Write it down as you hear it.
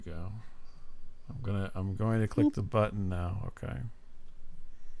go. I'm going to click the button now. Okay.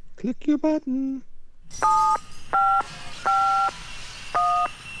 Click your button.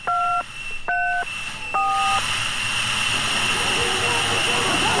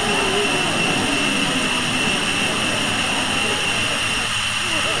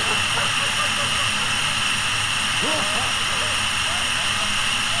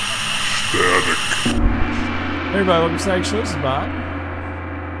 Hey everybody, welcome to Static Show. This is Bob.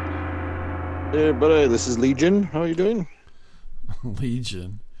 Hey everybody, this is Legion. How are you doing?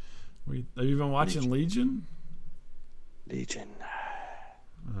 Legion. Have you been watching Legion? Legion.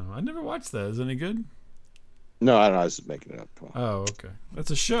 Oh, I never watched that. Is it any good? No, I don't know. I was just making it up. Come on. Oh, okay.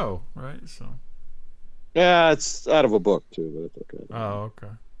 That's a show, right? So. Yeah, it's out of a book too, but it's okay. Oh, okay.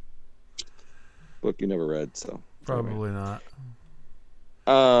 Book you never read, so probably not.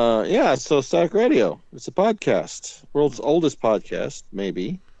 Yeah. So Static Radio. It's a podcast. World's oldest podcast,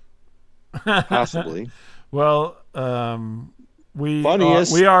 maybe, possibly. Well, we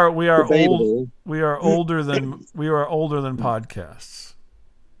Funniest, are debatable. old. We are older than podcasts.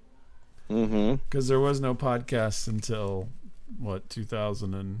 Mm-hmm. Because there was no podcasts until what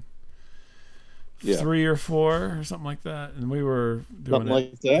 2003 or 4 or something like that, and we were doing something it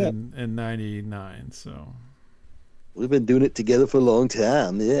like that in '99. So we've been doing it together for a long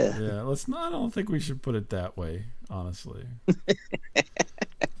time. Yeah. Yeah. Let's not. I don't think we should put it that way. Honestly,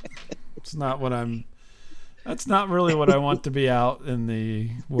 it's not what I'm. That's not really what I want to be out in the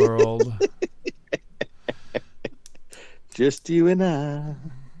world. Just you and I.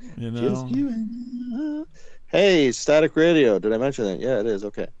 You know? Just you and I. Hey, Static Radio. Did I mention that? Yeah, it is.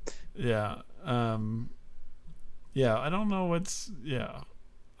 Okay. Yeah. Yeah. I don't know what's. Yeah.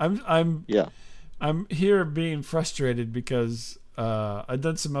 I'm here being frustrated because I've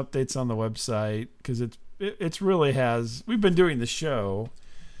done some updates on the website because it's really has. We've been doing the show.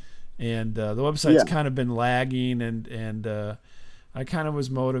 And the website's kind of been lagging, and I kind of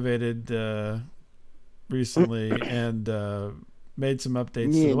was motivated recently and made some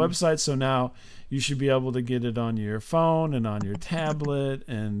updates to the website. So now you should be able to get it on your phone and on your tablet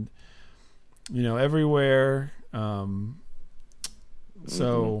and, everywhere.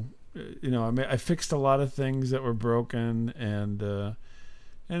 So, I fixed a lot of things that were broken, and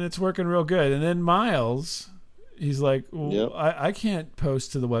it's working real good. And then Miles... He's like, well, I can't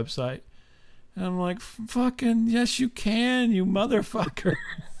post to the website. And I'm like, fucking, yes, you can, you motherfucker.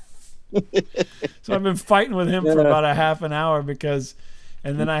 So I've been fighting with him for about a half an hour and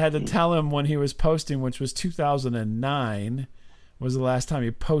then I had to tell him when he was posting, which was 2009, was the last time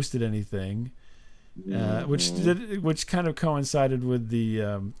he posted anything, which kind of coincided with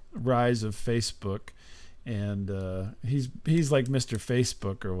the rise of Facebook. And he's like Mr.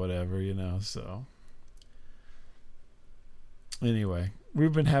 Facebook or whatever, so... Anyway,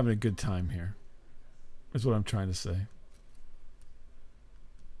 we've been having a good time here. That's what I'm trying to say.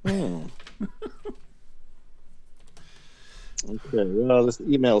 Okay, well, this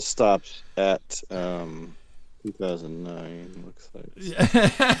email stops at 2009, looks like.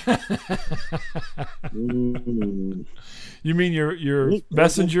 You mean your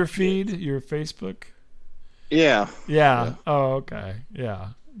messenger feed, your Facebook? Yeah. Oh, okay. Yeah.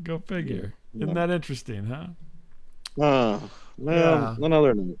 Go figure. Isn't that interesting, huh?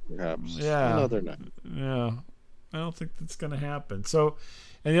 Another night, perhaps. Yeah. Another night. Yeah. I don't think that's going to happen. So,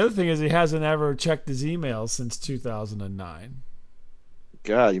 and the other thing is he hasn't ever checked his email since 2009.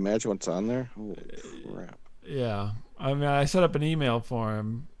 God, you imagine what's on there? Holy crap. Yeah. I mean, I set up an email for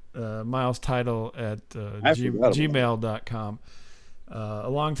him, Miles Title at gmail.com a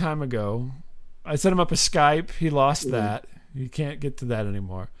long time ago. I set him up a Skype. He lost that. He can't get to that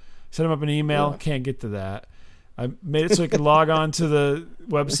anymore. Set him up an email. Can't get to that. I made it so he could log on to the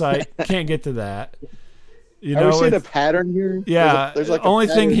website. Can't get to that. Are we seeing a pattern here? Yeah. There's like the only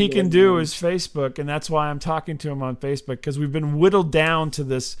thing he can do is Facebook, and that's why I'm talking to him on Facebook, because we've been whittled down to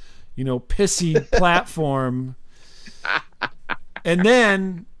this, pissy platform. And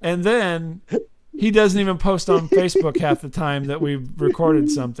then he doesn't even post on Facebook half the time that we've recorded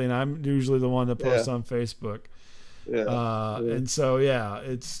something. I'm usually the one that posts on Facebook. And so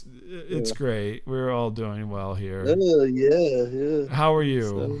it's great. We're all doing well here. Yeah. How are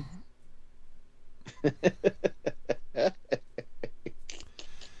you?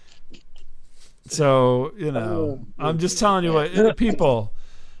 So I'm just telling you what people.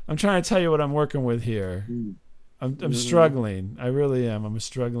 I'm trying to tell you what I'm working with here. I'm struggling. I really am. I'm a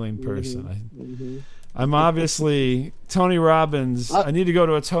struggling person. I'm obviously Tony Robbins. I need to go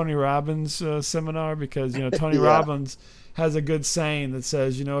to a Tony Robbins seminar because Tony Robbins has a good saying that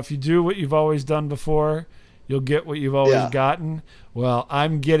says, if you do what you've always done before, you'll get what you've always gotten. Well,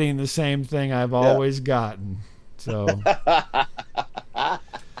 I'm getting the same thing I've always gotten. So.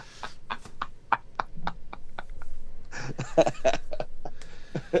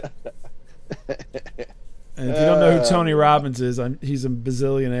 And if you don't know who Tony Robbins is, he's a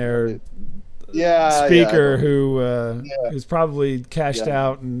bazillionaire speaker who's probably cashed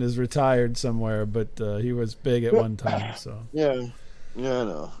out and is retired somewhere, but he was big at one time. So I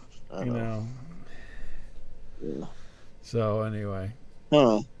know. Yeah. So anyway,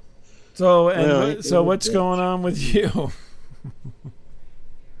 so what's going on with you?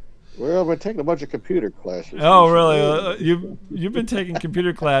 Well, we're taking a bunch of computer classes. Oh, really? You've been taking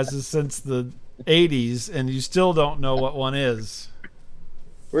computer classes since the 80s, and you still don't know what one is.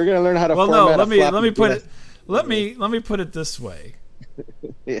 We're going to learn how to format let me put it this way.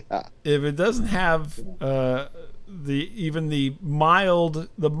 Yeah. If it doesn't have the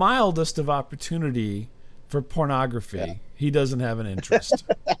mildest of opportunity for pornography, he doesn't have an interest.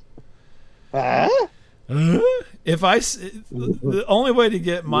 The only way to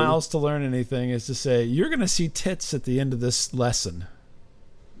get Miles to learn anything is to say, you're going to see tits at the end of this lesson.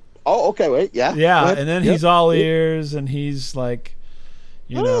 Oh, okay, wait, yeah. Yeah, and then he's all ears, and he's like,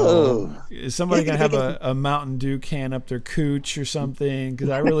 is somebody going to have a Mountain Dew can up their cooch or something? Because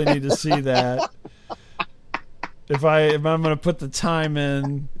I really need to see that. If I'm going to put the time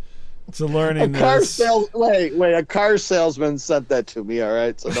in to learning this. A car salesman sent that to me, all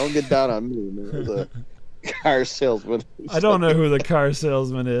right? So don't get down on me, man. It was a car salesman. I don't know who the car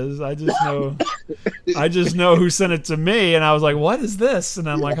salesman is. I just know who sent it to me, and I was like, what is this? And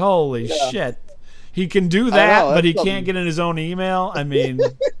I'm like, holy shit. He can do that, but he can't get in his own email. I mean,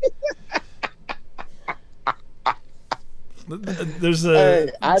 there's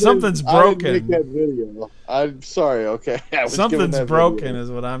something's broken. I didn't make that video. I'm sorry. Okay, something's broken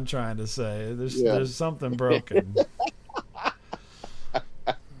is what I'm trying to say. There's something broken.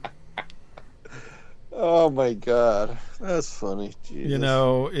 Oh my God, that's funny. Jesus.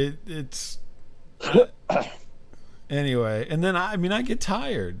 It's anyway. And then I get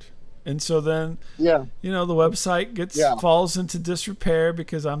tired. And so then, the website falls into disrepair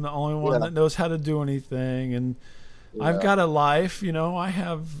because I'm the only one that knows how to do anything. And I've got a life, I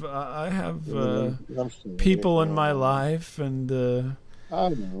have people in my life, and I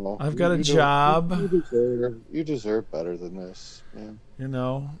know. I've got a job. You deserve better than this, man. I don't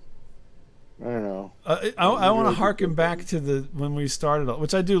know. I want to harken back to when we started,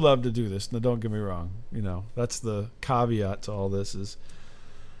 which I do love to do this. No, don't get me wrong. That's the caveat to all this is.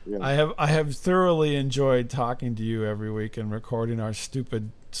 Yeah. I have thoroughly enjoyed talking to you every week and recording our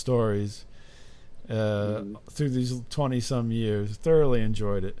stupid stories through these 20-some years. Thoroughly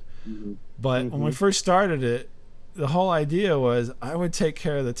enjoyed it. Mm-hmm. But when we first started it, the whole idea was I would take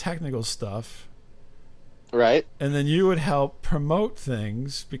care of the technical stuff. Right. And then you would help promote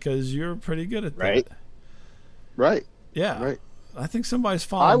things because you're pretty good at that. Right. Yeah. Right. I think somebody's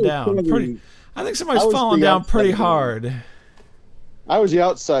fallen down pretty hard. I was the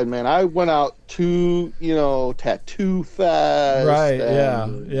outside man. I went out to, Tattoo Fest. Right,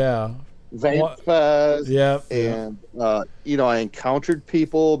 Vape Fest. Yep. And, I encountered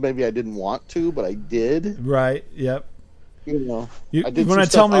people. Maybe I didn't want to, but I did. Right, yep. You want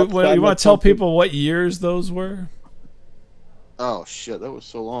to tell people what years those were? Oh, shit. That was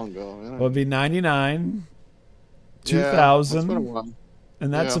so long ago. Well, it'd be 99, 2000,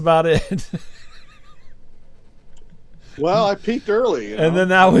 and that's about it. Well, I peaked early, and then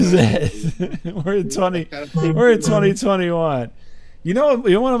that was it. We're in 2021. You want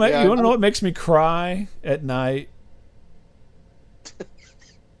to know what makes me cry at night?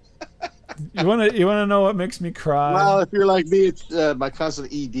 You want to know what makes me cry? Well, if you're like me, it's my cousin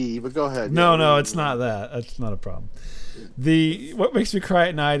ED. But go ahead. No, it's not that. That's not a problem. What makes me cry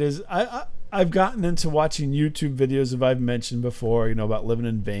at night is I've gotten into watching YouTube videos that I've mentioned before. About living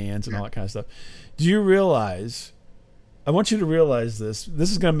in vans and all that kind of stuff. Do you realize? I want you to realize this.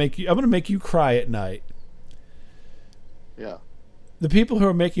 This is going to make you. I'm going to make you cry at night. Yeah. The people who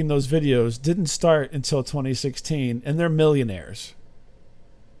are making those videos didn't start until 2016, and they're millionaires.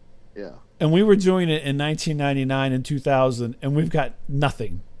 Yeah. And we were doing it in 1999 and 2000, and we've got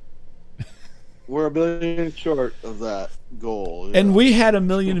nothing. We're $1 million short of that goal. And we had 1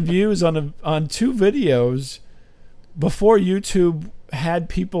 million views on 2 videos before YouTube had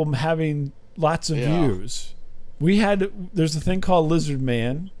people having lots of views. There's a thing called Lizard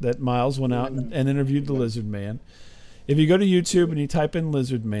Man that Miles went out and interviewed the Lizard Man. If you go to YouTube and you type in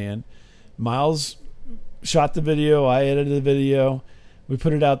Lizard Man, Miles shot the video, I edited the video, we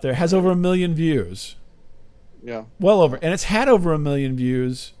put it out there. It has over 1 million views. Yeah. Well over. And it's had over 1 million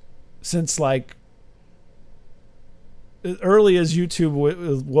views since as early as YouTube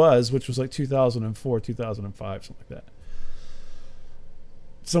was, which was like 2004, 2005, something like that.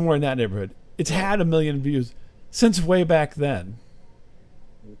 Somewhere in that neighborhood. It's had 1 million views since way back then.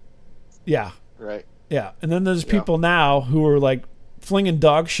 Yeah. Right. Yeah. And then there's people now who are like flinging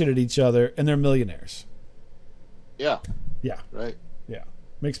dog shit at each other, and they're millionaires. Yeah. Yeah. Right. Yeah.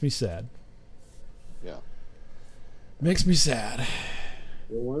 Makes me sad. Yeah. Makes me sad.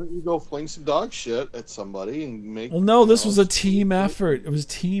 Well, why don't you go fling some dog shit at somebody and make... Well, no, this was a team effort. It was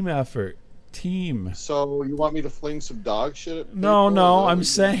team effort. Team. So you want me to fling some dog shit at people? No, I'm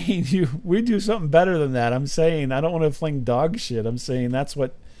saying we do something better than that. I'm saying I don't want to fling dog shit. I'm saying that's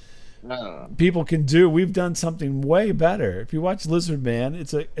what people can do. We've done something way better. If you watch Lizard Man,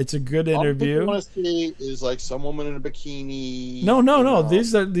 it's a good interview. All I want to see is like some woman in a bikini. No.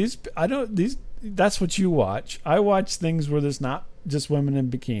 That's what you watch. I watch things where there's not just women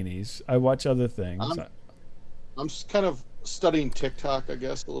in bikinis. I watch other things. I'm kind of studying TikTok, I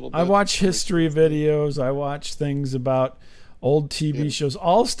guess, a little bit. I watch history videos. I watch things about old TV shows,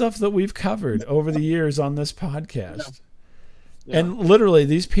 all stuff that we've covered over the years on this podcast. Yeah. And literally,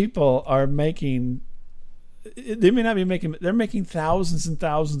 these people are making, they may not be making, they're making thousands and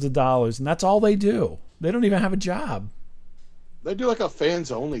thousands of dollars, and that's all they do. They don't even have a job. They do like a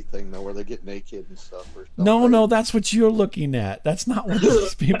fans only thing though, where they get naked and stuff. No, that's what you're looking at. That's not what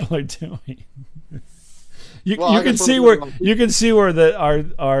these people are doing. You can see where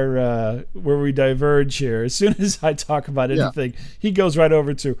where we diverge here. As soon as I talk about anything, he goes right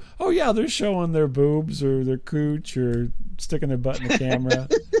over to, oh yeah, they're showing their boobs or their cooch or sticking their butt in the camera.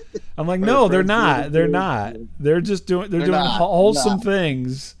 I'm like, no, they're not. They're not. They're just doing. They're doing wholesome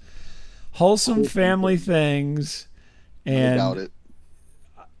things, wholesome family things. And I doubt it.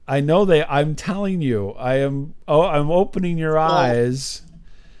 I know I'm telling you, I'm opening your eyes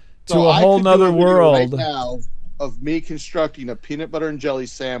to a whole nother world. Right now of me constructing a peanut butter and jelly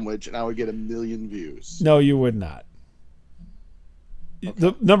sandwich, and I would get 1 million views. No, you would not.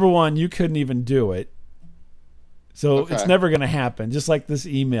 Okay. Number one, you couldn't even do it. So it's never going to happen, just like this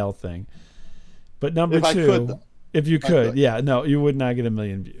email thing. But number two, if you could, you would not get 1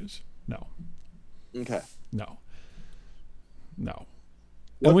 million views. No. Okay. No.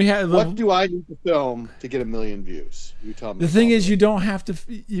 What do I need to film to get 1 million views? You tell me. The thing is, you don't have to.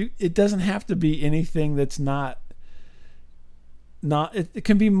 It doesn't have to be anything that's not. It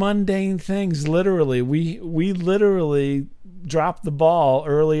can be mundane things. Literally, we literally dropped the ball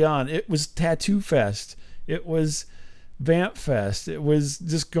early on. It was Tattoo Fest. It was Vamp Fest. It was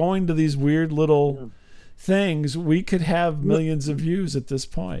just going to these weird little things. We could have millions of views at this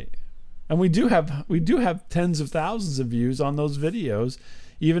point. And we do have tens of thousands of views on those videos,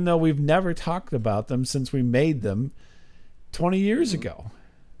 even though we've never talked about them since we made them 20 years ago.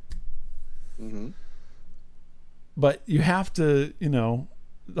 Mm-hmm. But you have to,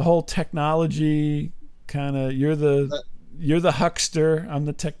 the whole technology kind of, you're the huckster, I'm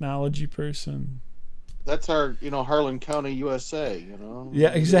the technology person. That's our, Harlan County, USA, Yeah,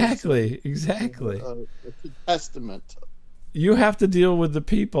 exactly. It's a testament. You have to deal with the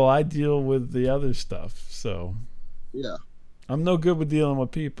people. I deal with the other stuff. So, yeah, I'm no good with dealing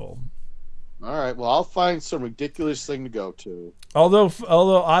with people. All right. Well, I'll find some ridiculous thing to go to. Although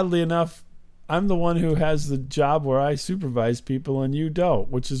oddly enough, I'm the one who has the job where I supervise people and you don't,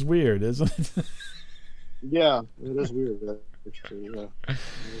 which is weird, isn't it? Yeah, it is weird. Actually, yeah.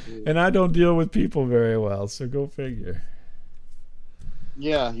 And I don't deal with people very well, so go figure.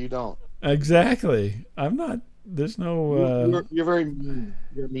 Yeah, you don't. Exactly. I'm not. There's no. You're very mean.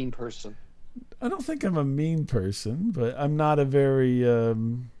 You're a mean person. I don't think I'm a mean person, but I'm not a very.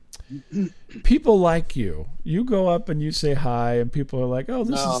 People like you. You go up and you say hi, and people are like, "Oh,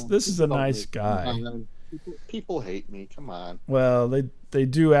 this is a nice guy." People hate me. Come on. Well, they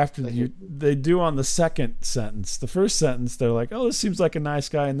do after they do on the second sentence. The first sentence, they're like, "Oh, this seems like a nice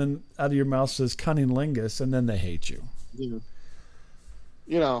guy," and then out of your mouth says "cunnilingus," and then they hate you.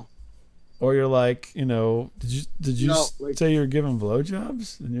 Yeah. Or you're like, did you say you're giving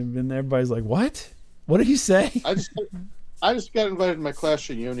blowjobs? And everybody's like, what? What did he say? I just got invited to my class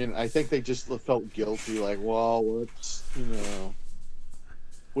reunion. I think they just felt guilty, like, well, what's,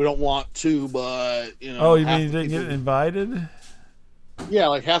 we don't want to, but, Oh, you mean you didn't get invited? Yeah,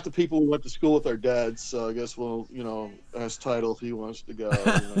 like half the people we went to school with are dead, so I guess we'll, ask Title if he wants to go.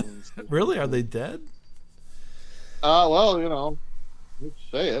 Really? Are they dead? Well,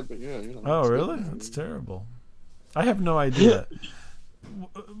 say it, but yeah. Oh, really? That's terrible. I have no idea.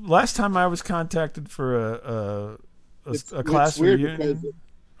 Last time I was contacted for a class reunion.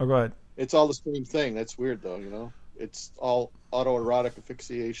 Oh, go ahead. It's all the same thing. That's weird, though. It's all autoerotic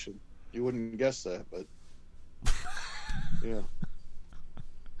asphyxiation. You wouldn't guess that, but Yeah.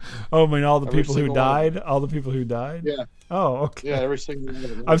 Oh, I mean, all the Every people who single one of died? them. All the people who died? Yeah. Oh, okay. Yeah, every single one of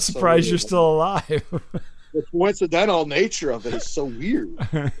them. I'm It's so surprised you're weird. still alive. The coincidental nature of it is so weird.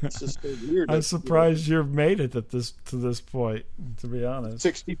 It's just so weird. I'm That, surprised you've made it to this point, to be honest.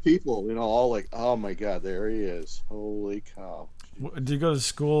 60 people, all like, oh my God, there he is. Holy cow. Did you go to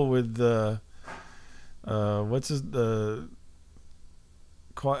school with what's his what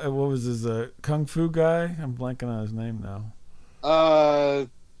was his kung fu guy? I'm blanking on his name now.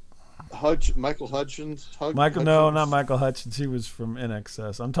 Michael Hutchins. Michael, no, not Michael Hutchins. He was from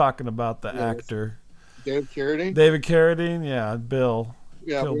NXS. I'm talking about the actor. David Carradine? David Carradine, yeah, Bill.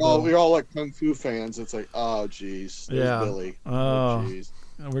 Yeah, we're all like kung fu fans. It's like, oh geez, there's Billy. Oh geez.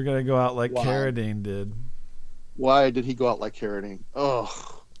 We're gonna go out like Carradine did. Why did he go out like Carradine?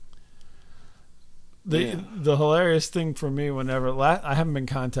 Oh. The hilarious thing for me, whenever I haven't been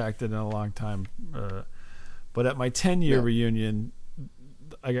contacted in a long time, but at my 10-year reunion,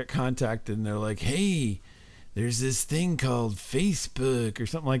 I got contacted and they're like, "Hey, there's this thing called Facebook or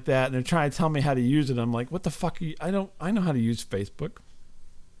something like that," and they're trying to tell me how to use it. I'm like, "What the fuck are you? I know how to use Facebook.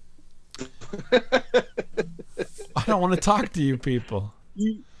 I don't want to talk to you people."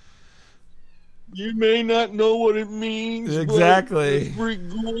 You may not know what it means. Exactly. But it's pretty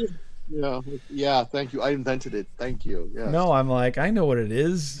cool. Yeah. Thank you. I invented it. Thank you. Yeah. No, I'm like, I know what it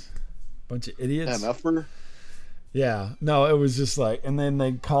is. Bunch of idiots. MFer. Yeah. No, it was just like, and then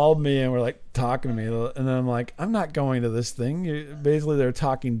they called me and were like talking to me, and then I'm like, I'm not going to this thing. Basically, they're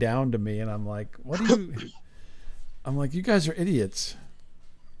talking down to me, and I'm like, what do you? I'm like, you guys are idiots.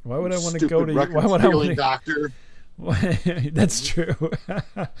 Why would I want to go to you? Why would I want to? Doctor. That's true.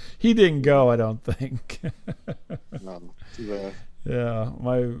 He didn't go, I don't think. No, too bad.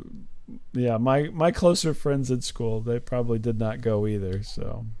 Yeah, my closer friends at school, they probably did not go either.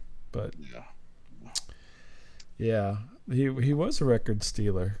 So, but yeah, he was a record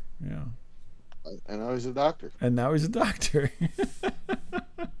stealer. Yeah, and now he's a doctor.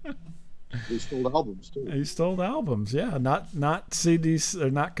 He stole albums too. He stole albums. Yeah, not CDs or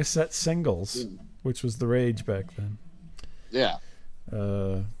not cassette singles, which was the rage back then. Yeah.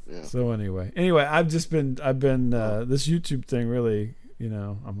 So anyway, I've been this YouTube thing really,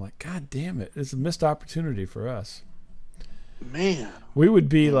 I'm like, God damn it, it's a missed opportunity for us. Man, we would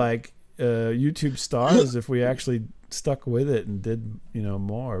be like YouTube stars if we actually stuck with it and did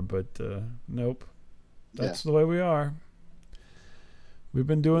more, but nope, that's the way we are. We've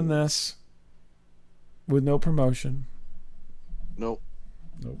been doing this with no promotion. Nope.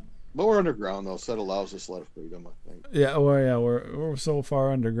 But we're underground though, so that allows us a lot of freedom, I think. Yeah, well, yeah, we're so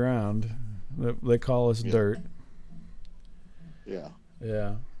far underground that they call us dirt. Yeah.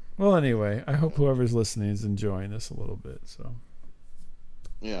 Yeah. Well, anyway, I hope whoever's listening is enjoying this a little bit. So.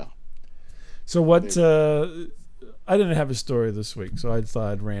 Yeah. So what? I didn't have a story this week, so I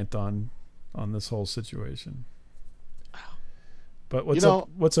thought I'd rant on this whole situation. But what's up?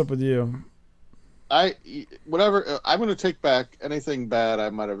 What's up with you? I'm going to take back anything bad I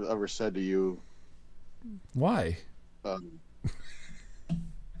might have ever said to you. Why?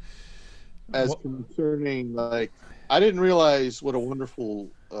 Concerning, like, I didn't realize what a wonderful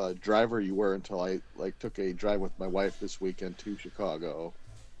driver you were until I took a drive with my wife this weekend to Chicago.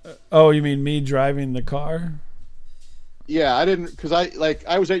 Oh, you mean me driving the car? Yeah, I didn't, because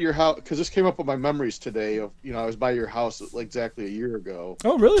I was at your house, because this came up with my memories today of, I was by your house exactly a year ago.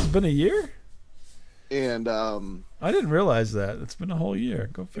 Oh, really? It's been a year? And I didn't realize that. It's been a whole year.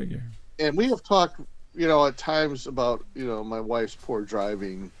 Go figure. And we have talked, at times about, my wife's poor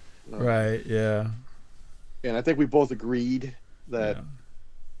driving. Right, yeah. And I think we both agreed that,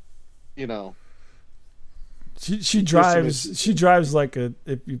 She drives like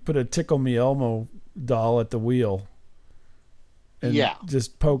if you put a Tickle Me Elmo doll at the wheel. And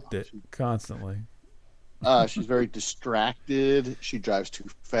just poked it constantly. She's very distracted. She drives too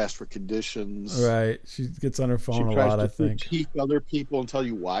fast for conditions. Right. She gets on her phone a lot, I think. She tries to critique other people and tell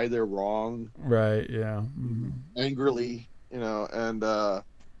you why they're wrong. Right, yeah. Mm-hmm. Angrily, and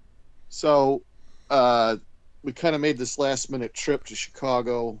so we kind of made this last-minute trip to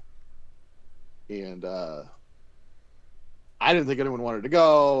Chicago, and I didn't think anyone wanted to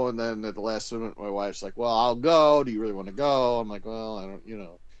go, and then at the last minute, my wife's like, well, I'll go. Do you really want to go? I'm like, well, I don't,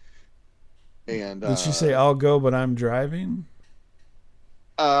 And did she say, I'll go, but I'm driving?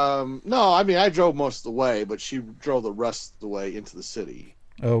 No, I mean, I drove most of the way, but she drove the rest of the way into the city.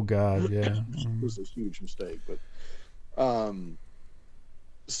 Oh, God, yeah. It was a huge mistake, but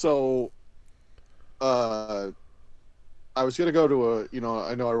so I was going to go to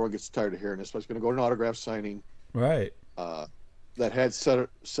I know everyone gets tired of hearing this, but I was going to go to an autograph signing. Right. that had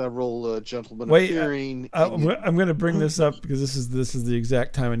several gentlemen Wait, appearing. I'm going to bring this up because this is the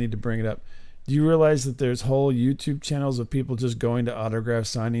exact time I need to bring it up. Do you realize that there's whole YouTube channels of people just going to autograph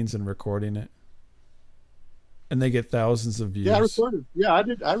signings and recording it? And they get thousands of views. Yeah, I recorded. Yeah, I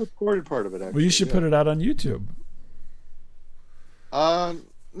did. I recorded part of it. Actually. Well, you should put it out on YouTube.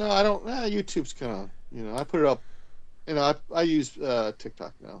 No, I don't. YouTube's kind of, I put it up. I use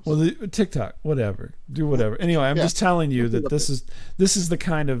TikTok now. So. Well, TikTok, whatever, do whatever. Anyway, I'm just telling you that this is the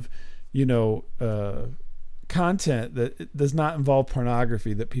kind of, content that does not involve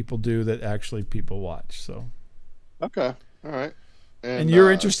pornography that people do that actually people watch. So. Okay. All right. And you're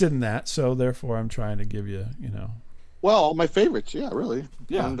interested in that, so therefore I'm trying to give you, Well, my favorites, yeah, really.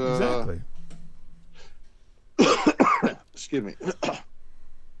 Yeah, and, exactly. Excuse me.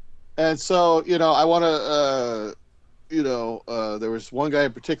 And so, I want to, there was one guy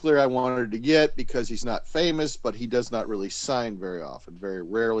in particular I wanted to get because he's not famous, but he does not really sign very often. Very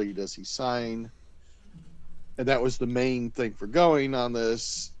rarely does he sign. And that was the main thing for going on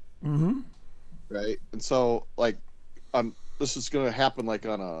this. Mm-hmm. Right. And so, this is going to happen like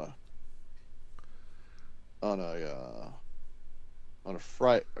on a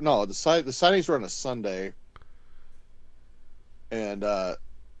Friday. No, the signings were on a Sunday. And,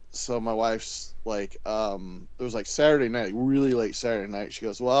 so my wife's like, it was like Saturday night, really late Saturday night. She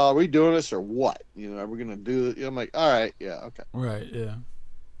goes, well, are we doing this or what? Are we going to do it? I'm like, all right. Yeah. Okay. Right. Yeah.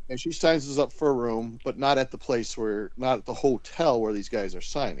 And she signs us up for a room, but not at the place not at the hotel where these guys are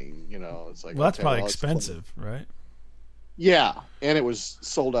signing, it's like, well, that's probably expensive, right? Yeah. And it was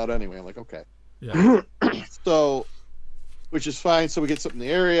sold out anyway. I'm like, okay. Yeah. So, which is fine. So we get something in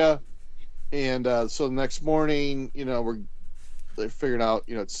the area. And, so the next morning, they're figuring out,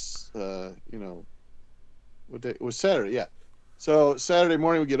 it's, what day? It was Saturday. Yeah. So Saturday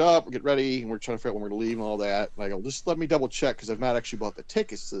morning we get up, we get ready, and we're trying to figure out when we're going to leave and all that. And I go, just let me double check because I've not actually bought the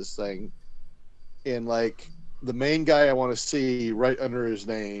tickets to this thing. And the main guy I want to see right under his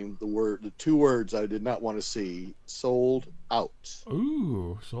name, the two words I did not want to see, sold out.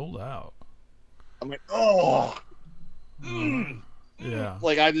 Ooh, sold out. I'm like, oh. Yeah.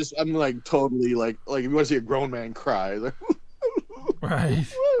 I'm like totally like if you want to see a grown man cry. Right.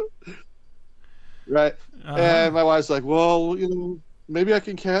 Right. And my wife's like, well, maybe I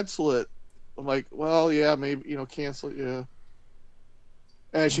can cancel it. I'm like, well, yeah, maybe, cancel it. Yeah.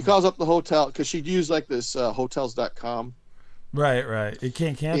 And she calls up the hotel because she'd use like this hotels.com. Right. You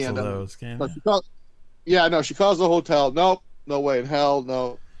can't cancel those, can you? She calls the hotel. Nope. No way in hell.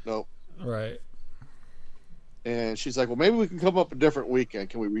 No. Right. And she's like, well, maybe we can come up a different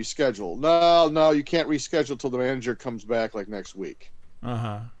weekend. Can we reschedule? No, you can't reschedule till the manager comes back like next week.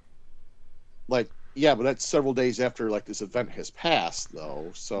 Uh-huh. Yeah, but that's several days after this event has passed,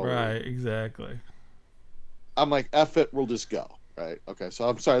 though. So right, exactly. I'm like, F it, we'll just go. Right. Okay. So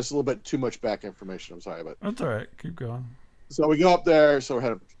I'm sorry, it's a little bit too much back information. I'm sorry, but that's all right. Keep going. So we go up there. So we're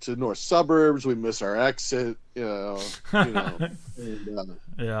headed to the north suburbs. We miss our exit. And,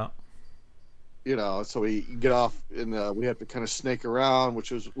 yeah. So we get off and we have to kind of snake around,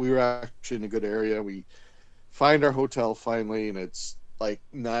 we were actually in a good area. We find our hotel finally, and it's like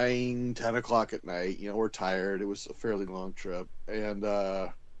 9-10 o'clock at night. We're tired. It was a fairly long trip. And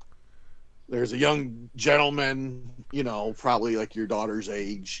there's a young gentleman, probably like your daughter's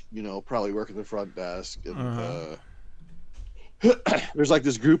age, probably working the front desk. And there's like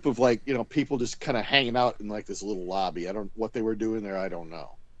this group of people just kind of hanging out in like this little lobby. What they were doing there, I don't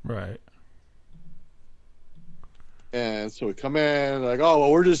know. Right. And so we come in, like, oh, well,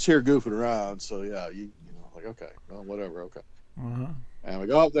 we're just here goofing around. So yeah, okay, well, whatever, okay. Uh-huh. And we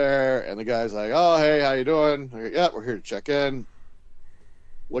go up there, and the guy's like, oh, hey, how you doing? I go, yeah, we're here to check in.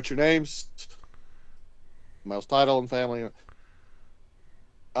 What's your names? Miles, title, and family.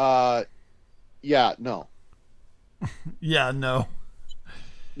 Yeah, no. Yeah, no.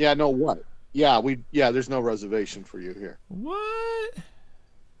 Yeah, no what? Yeah, there's no reservation for you here. What?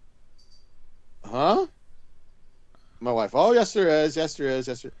 Huh? My wife, oh, yes, there is.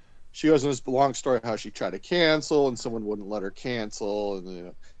 She goes in this long story how she tried to cancel and someone wouldn't let her cancel.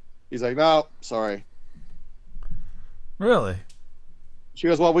 And he's like, no, sorry. Really? She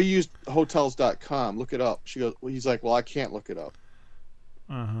goes, well, we used hotels.com. Look it up. He's like, well, I can't look it up.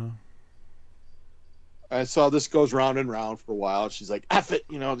 Uh-huh. And so this goes round and round for a while. She's like, F it.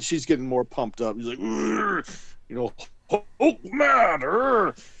 She's getting more pumped up. He's like, oh, man.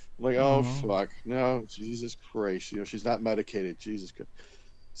 I'm like, oh, fuck. No, Jesus Christ. She's not medicated. Jesus Christ.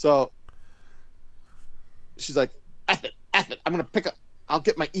 So she's like, F it. I'm going to pick up. I'll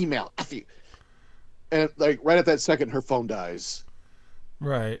get my email. F you. And right at that second, her phone dies.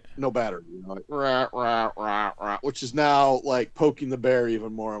 Right. No battery. You know, like rah, rah, rah, rah, which is now like poking the bear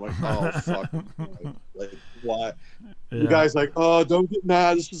even more. I'm like, oh fuck, like why? Yeah. The guy's like, oh, don't get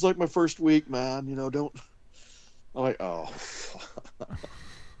mad. This is like my first week, man. You know, don't. I'm like, oh.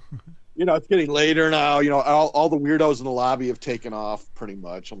 You know, it's getting later now. You know, all the weirdos in the lobby have taken off pretty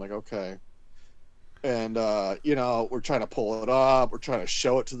much. I'm like, okay. And, you know, we're trying to pull it up. We're trying to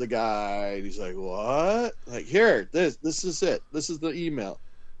show it to the guy. And he's like, what? Like, here, this is it. This is the email.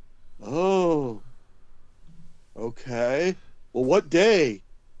 Oh, okay. Well, what day?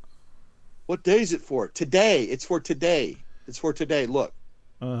 What day is it for? Today. It's for today. It's for today. Look.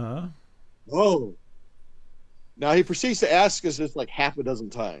 Uh-huh. Oh. Now he proceeds to ask us this like half a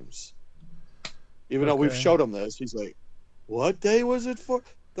dozen times. Even though we've showed him this, he's like, what day was it for?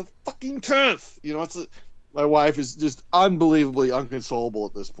 The fucking 10th. You know, my wife is just unbelievably unconsolable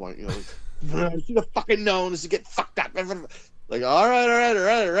at this point. You know, like, I should have fucking known this to get fucked up. Like, all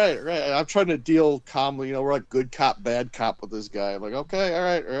right. I'm trying to deal calmly. You know, we're like good cop, bad cop with this guy. I'm like, okay, all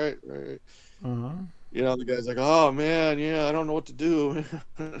right. Uh-huh. You know, the guy's like, oh man, yeah, I don't know what to do.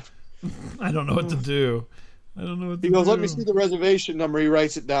 I don't know what to do. He goes, let me see the reservation number. He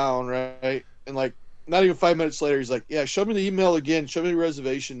writes it down, right? And like, not even 5 minutes later, he's like, yeah, show me the email again. Show me the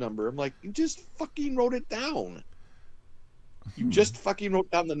reservation number. I'm like, you just fucking wrote it down. You just fucking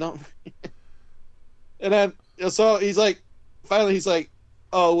wrote down the number. And then, so he's like, finally, he's like,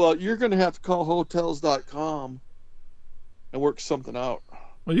 oh, well, you're going to have to call hotels.com and work something out.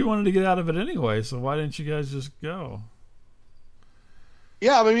 Well, you wanted to get out of it anyway, so why didn't you guys just go?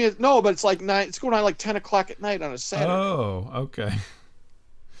 Yeah, I mean, no, but it's like it's going on like 10 o'clock at night on a Saturday. Oh, okay.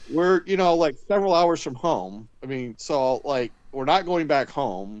 We're, you know, like several hours from home. I mean, so like we're not going back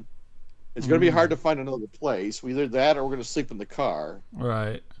home. It's going to be hard to find another place. Either that or we're going to sleep in the car.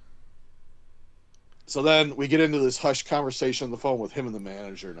 Right. So then we get into this hushed conversation on the phone with him and the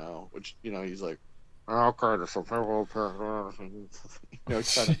manager now, which, you know, he's like, okay, this will you know,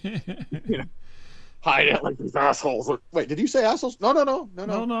 he's trying to, you know, hide it like these assholes. Wait, did you say assholes? No.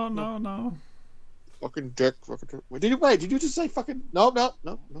 Fucking dick. Did you just say fucking? No.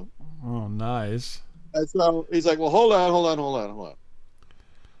 Oh, nice. And so he's like, well, hold on.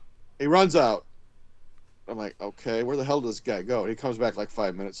 He runs out. I'm like, okay, where the hell does this guy go? And he comes back like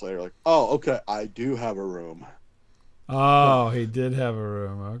 5 minutes later, like, oh, okay, I do have a room. Oh, he did have a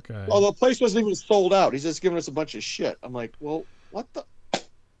room. Okay. Well, the place wasn't even sold out. He's just giving us a bunch of shit. I'm like, well, what the?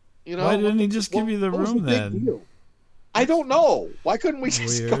 You know, why didn't he just give you the room then? I don't know. Why couldn't we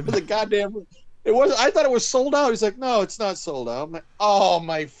just go to the goddamn room? It was. I thought it was sold out. He's like, no, it's not sold out. I'm like, oh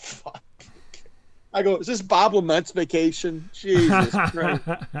my fuck. I go, is this Bob Lament's vacation? Jesus Christ.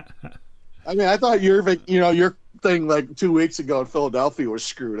 I mean, I thought your thing like 2 weeks ago in Philadelphia was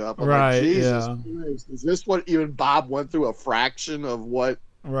screwed up. I'm right. Like, Jesus Christ. Is this what even Bob went through? A fraction of what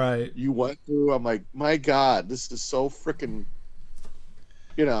you went through? I'm like, my God, this is so freaking,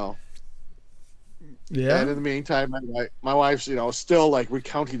 you know. Yeah. And in the meantime, my wife's, you know, still like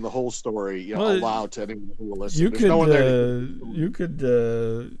recounting the whole story, you know, aloud to anyone who will listen. You could,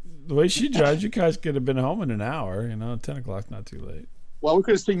 the way she drives, you guys could have been home in an hour. You know, 10 o'clock's not too late. Well, we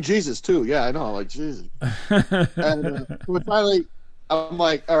could have seen Jesus too. Yeah, I know, like Jesus. And finally, I'm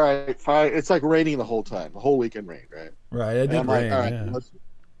like, all right, fine. It's like raining the whole time, the whole weekend rained, right? Right, it did rain. Like, all right,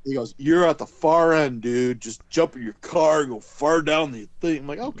 he goes, you're at the far end, dude. Just jump in your car and go far down the thing. I'm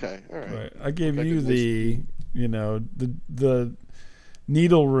like, okay, all right. I gave you the, you know, the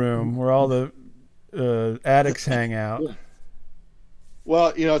needle room where all the addicts hang out. Yeah.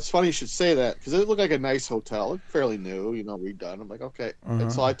 Well, you know, it's funny you should say that because it looked like a nice hotel, fairly new, you know, redone. I'm like, okay.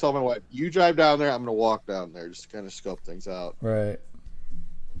 And so I told my wife, you drive down there, I'm going to walk down there just to kind of scope things out. Right.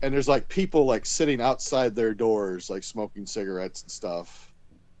 And there's like people like sitting outside their doors, like smoking cigarettes and stuff.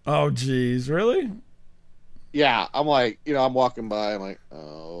 Oh, geez, really? Yeah, I'm like, you know, I'm walking by. I'm like,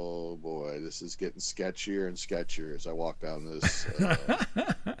 oh boy, this is getting sketchier and sketchier as I walk down this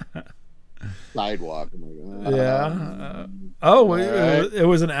sidewalk. I'm like, it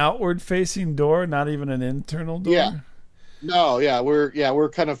was an outward-facing door, not even an internal door. Yeah, no, we're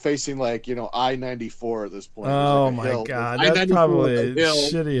kind of facing like, you know, I-94 at this point. Oh like my God, that's probably a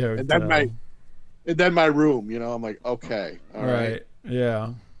shitty hotel. And then my room, you know, I'm like, okay, all right,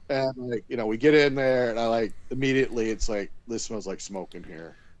 yeah. And like, you know, we get in there, and I like immediately, it's like, this smells like smoke in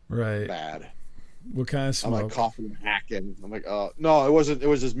here. Right. Bad. What kind of smoke? I'm like coughing and hacking. I'm like, no, it wasn't. It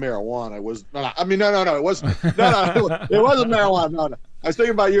was just marijuana. It was. No, it wasn't. No, it wasn't marijuana. No. I was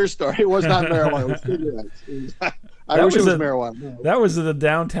thinking about your story. It was not marijuana. It was cigarettes. I wish it was marijuana. No. That was at the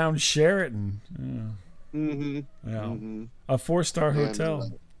downtown Sheraton. Yeah. Mm-hmm. Yeah. Mm-hmm. A 4-star hotel.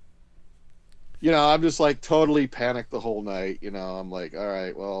 I'm just like totally panicked the whole night. I'm like, all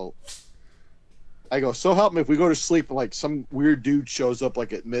right, well, I go, so help me if we go to sleep and like some weird dude shows up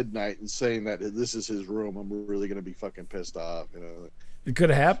like at midnight and saying that this is his room, I'm really going to be fucking pissed off. It could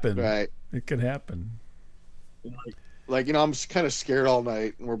happen. Right. It could happen. I'm just kind of scared all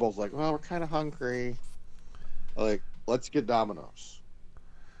night, and we're both like, well, we're kind of hungry. Like, let's get Domino's.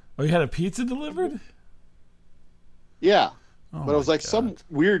 Oh, you had a pizza delivered? Yeah. Oh, but it was like some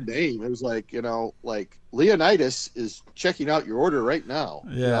weird name. It was like, like Leonidas is checking out your order right now.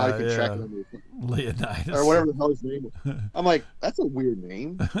 Yeah, I can track it on your Leonidas. or whatever the hell his name was. I'm like, that's a weird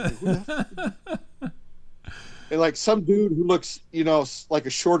name. And like some dude who looks, like a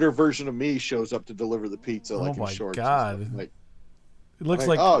shorter version of me shows up to deliver the pizza. Like oh my in shorts. God! Like, it looks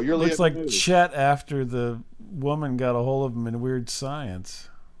like oh, you're looks like Chet after the woman got a hold of him in Weird Science.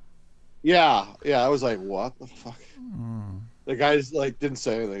 Yeah. I was like, what the fuck? The guys like didn't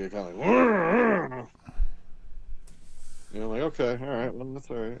say anything. They're kind of like, like okay, all right, well that's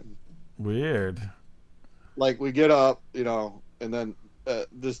all right. Weird. Like we get up, and then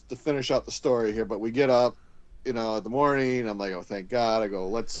just to finish out the story here, but we get up. In the morning, I'm like, oh, thank God. I go,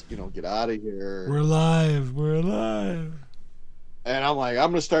 let's, get out of here. We're alive. And I'm like, I'm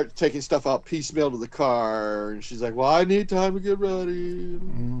going to start taking stuff out piecemeal to the car. And she's like, well, I need time to get ready.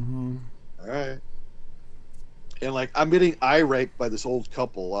 Mm-hmm. All right. And like, I'm getting irate by this old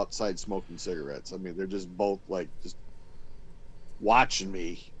couple outside smoking cigarettes. I mean, they're just both like, just watching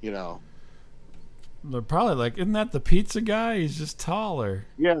me, They're probably like, isn't that the pizza guy? He's just taller.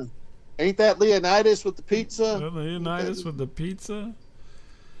 Yeah. Ain't that Leonidas with the pizza? Leonidas with the pizza?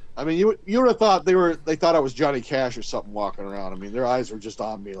 I mean, you would have thought they thought I was Johnny Cash or something walking around. I mean, their eyes were just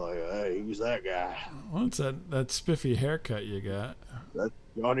on me like, hey, who's that guy? What's that spiffy haircut you got? That's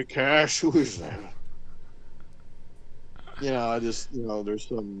Johnny Cash? Who is that? I just, there's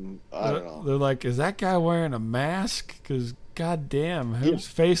some, I don't know. They're like, is that guy wearing a mask? Because, goddamn, whose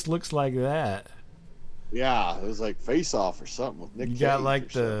face looks like that? Yeah, it was like Face Off or something with Nick Cage. You got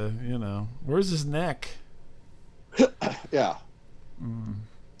like where's his neck? Yeah.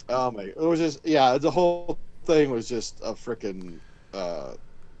 Oh my! It was just the whole thing was just a freaking bad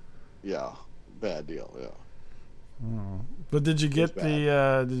deal. Yeah. But did you get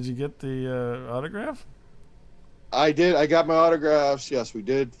the autograph? I did. I got my autographs. Yes, we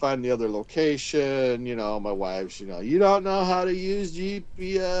did find the other location. My wife's. You don't know how to use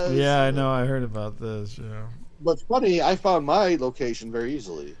GPS. Yeah, I know. I heard about this. Yeah. But it's funny. I found my location very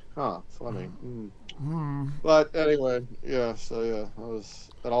easily. Huh? Funny. But anyway, yeah. So yeah,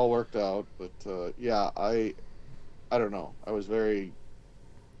 that all worked out. But I don't know. I was very,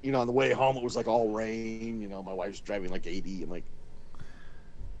 on the way home it was like all rain. My wife's driving like 80. I'm like,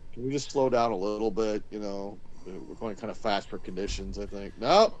 can we just slow down a little bit? We're going kind of fast for conditions, I think.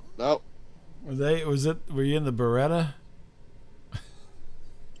 Nope. Were you in the Beretta?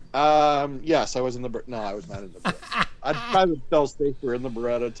 Yes, I was in the. No, I was not in the Beretta. I'd probably feel safer in the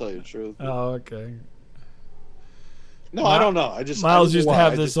Beretta, to tell you the truth. Oh, okay. No, I don't know. Miles used to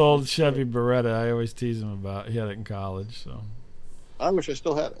have this old Chevy Beretta. I always tease him about. He had it in college, so. I wish I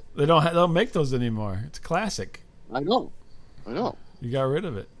still had it. They don't make those anymore. It's classic. I know. You got rid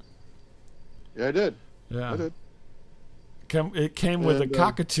of it. Yeah, I did. Yeah. I did. It came with a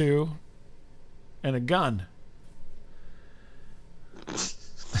cockatoo and a gun.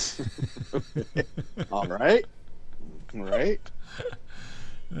 All right.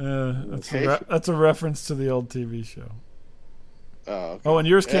 That's a reference to the old TV show. Okay. Oh, and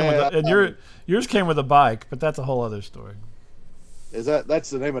yours came with a bike, but that's a whole other story. That's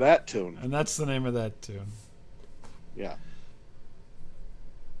the name of that tune? And that's the name of that tune. Yeah.